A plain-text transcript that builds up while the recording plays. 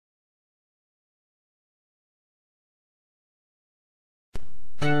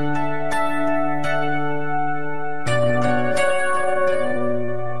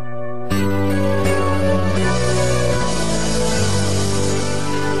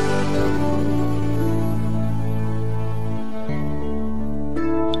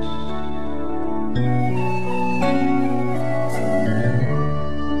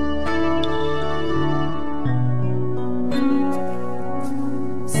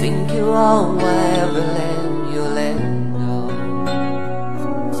think you own whatever land you land on,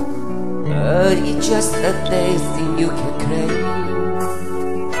 but it's just a thing you can claim.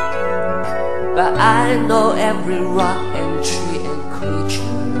 But I know every rock and tree and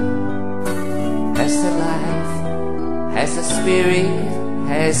creature has a life, has a spirit,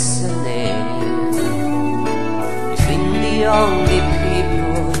 has a name. You think the only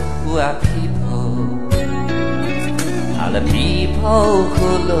people who are people are the people who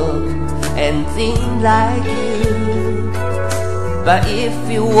look and think like you. But if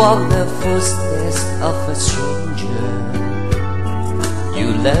you walk the footsteps of a stranger,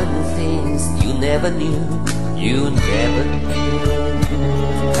 you learn things you never knew, you never knew.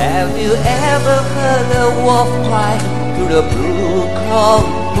 Have you ever heard a wolf cry to the blue cold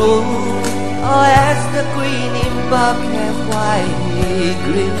moon, or as the grinning bobcat white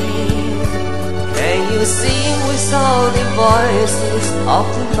gleaming? Can you sing with all the voices of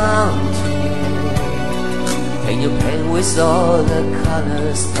the mountain? Can you paint with all the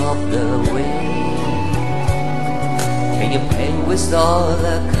colors of the wind? Can you paint with all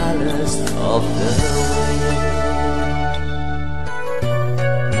the colors of the wind?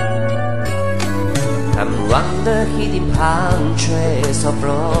 Come run the hidden palm trails of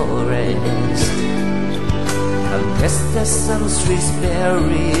Florence, come taste the sun-sweet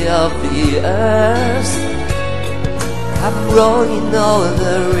berry of the earth. Come rolling all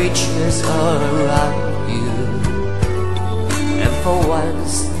the riches all around you, and for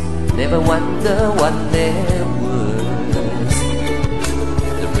once never wonder what there was.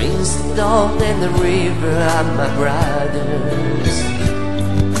 The rainstorm and the river are my brothers,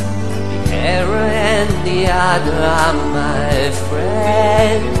 the air and the other are my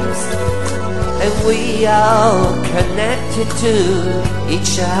friends, and we are connected to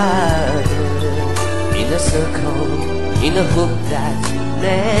each other in a circle, in a hook that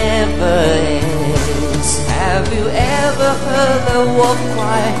never ends. Have you ever heard a wolf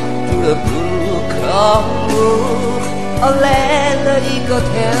cry to the blue cold moon, or let the eagle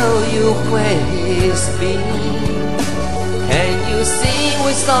tell you where he's been? Can you sing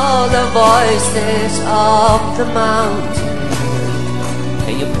with all the voices of the mountain?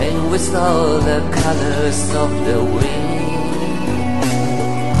 Can you paint with all the colors of the wind?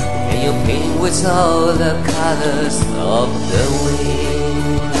 Can you paint with all the colors of the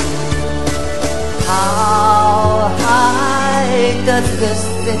wind? How high does the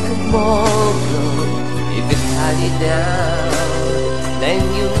second moon go? If you cut it down, then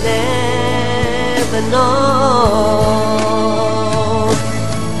you never know.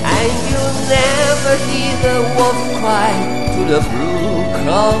 And you never hear the wolf cry to the blue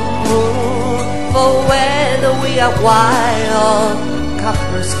cold moon. For when we are wild,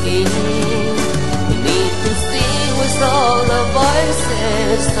 copper skin, we need to sing with all the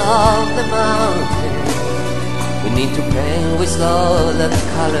voices of the mountain. We need to play with all the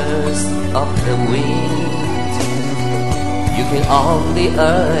colors of the wind. You can own the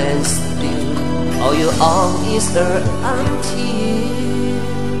earth and still all you own is earth until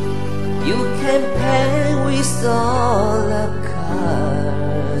you can paint with all the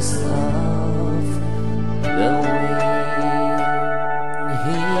colors of